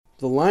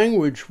The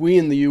language we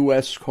in the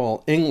U.S.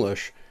 call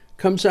English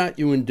comes at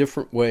you in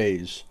different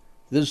ways.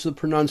 There's the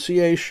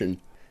pronunciation,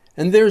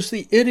 and there's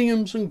the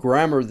idioms and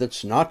grammar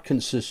that's not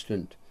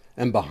consistent,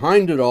 and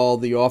behind it all,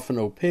 the often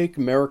opaque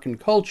American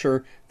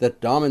culture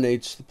that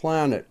dominates the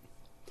planet.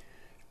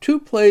 Two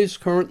plays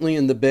currently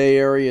in the Bay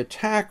Area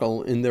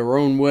tackle, in their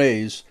own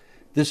ways,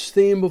 this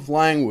theme of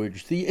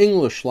language, the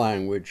English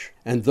language,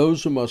 and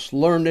those who must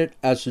learn it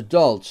as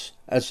adults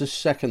as a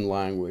second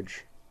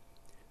language.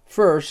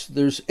 First,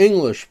 there's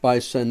English by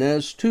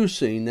Sanez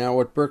Tusi,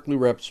 now at Berkeley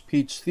Rep's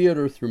Pete's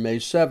Theater through May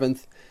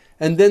 7th,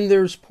 and then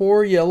there's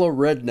Poor Yella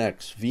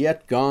Rednecks,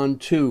 Vietgone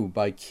 2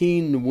 by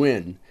Keen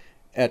Nguyen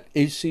at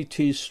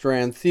ACT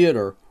Strand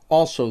Theater,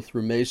 also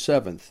through May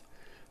 7th.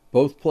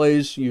 Both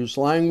plays use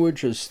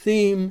language as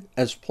theme,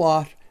 as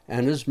plot,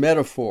 and as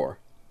metaphor.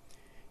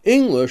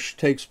 English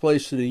takes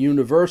place at a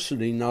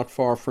university not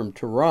far from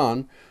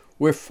Tehran,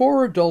 where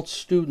 4 adult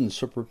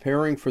students are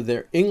preparing for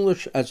their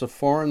English as a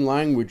foreign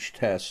language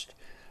test,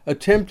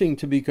 attempting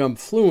to become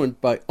fluent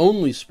by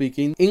only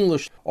speaking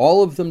English,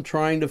 all of them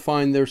trying to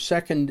find their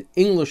second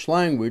English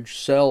language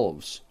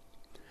selves.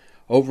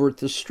 Over at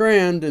the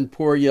Strand in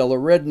Poor Yella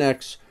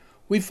Rednecks,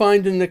 we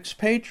find an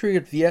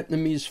expatriate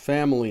Vietnamese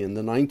family in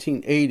the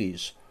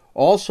 1980s,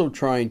 also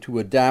trying to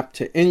adapt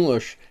to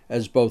English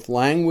as both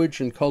language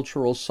and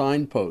cultural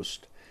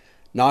signpost.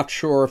 Not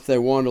sure if they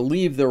want to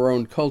leave their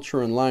own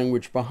culture and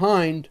language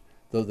behind,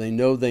 though they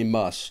know they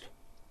must.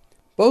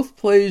 Both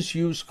plays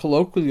use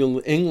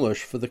colloquial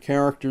English for the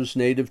characters'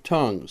 native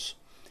tongues.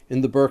 In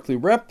the Berkeley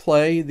Rep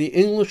play, the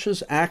English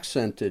is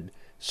accented,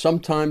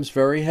 sometimes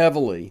very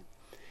heavily.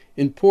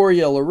 In Poor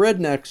Yella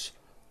Rednecks,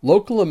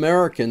 local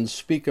Americans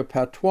speak a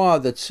patois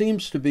that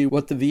seems to be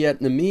what the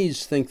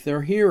Vietnamese think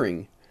they're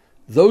hearing.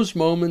 Those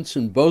moments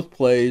in both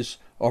plays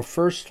are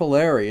first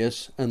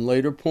hilarious and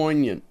later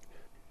poignant.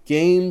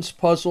 Games,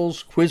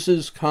 puzzles,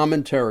 quizzes,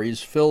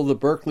 commentaries fill the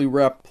Berkeley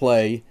Rep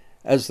play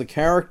as the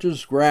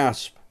characters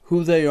grasp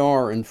who they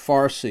are in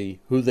Farsi,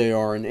 who they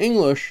are in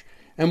English,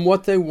 and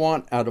what they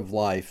want out of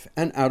life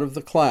and out of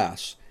the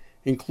class,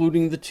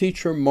 including the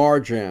teacher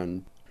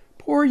Marjan.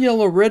 Poor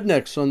Yella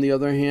Rednecks, on the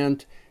other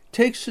hand,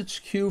 takes its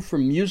cue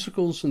from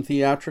musicals and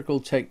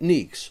theatrical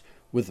techniques,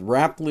 with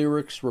rap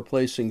lyrics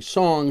replacing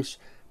songs,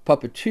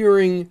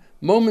 puppeteering,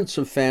 moments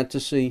of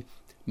fantasy,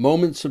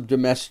 moments of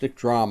domestic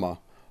drama,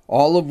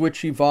 all of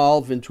which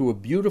evolve into a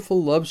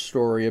beautiful love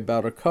story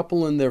about a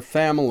couple and their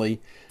family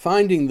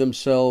finding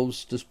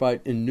themselves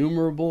despite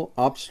innumerable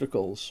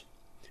obstacles.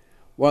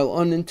 While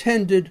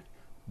unintended,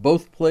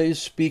 both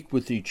plays speak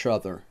with each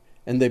other,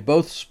 and they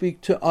both speak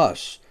to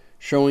us,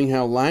 showing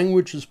how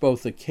language is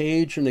both a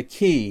cage and a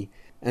key,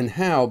 and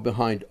how,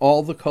 behind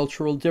all the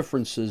cultural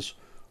differences,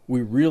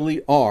 we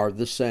really are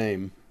the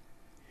same.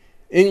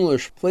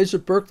 English plays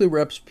at Berkeley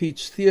Rep's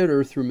Pete's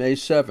Theater through May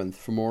 7th.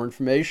 For more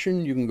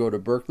information, you can go to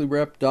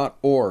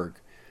berkeleyrep.org.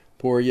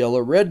 Poor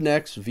Yella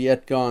Rednecks,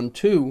 Vietgone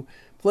 2,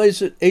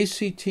 plays at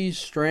ACT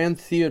Strand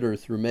Theater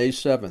through May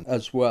 7th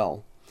as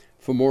well.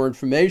 For more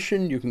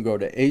information, you can go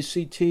to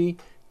act-sf.org.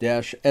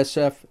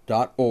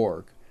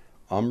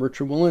 I'm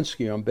Richard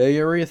Walensky on Bay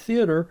Area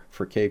Theater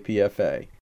for KPFA.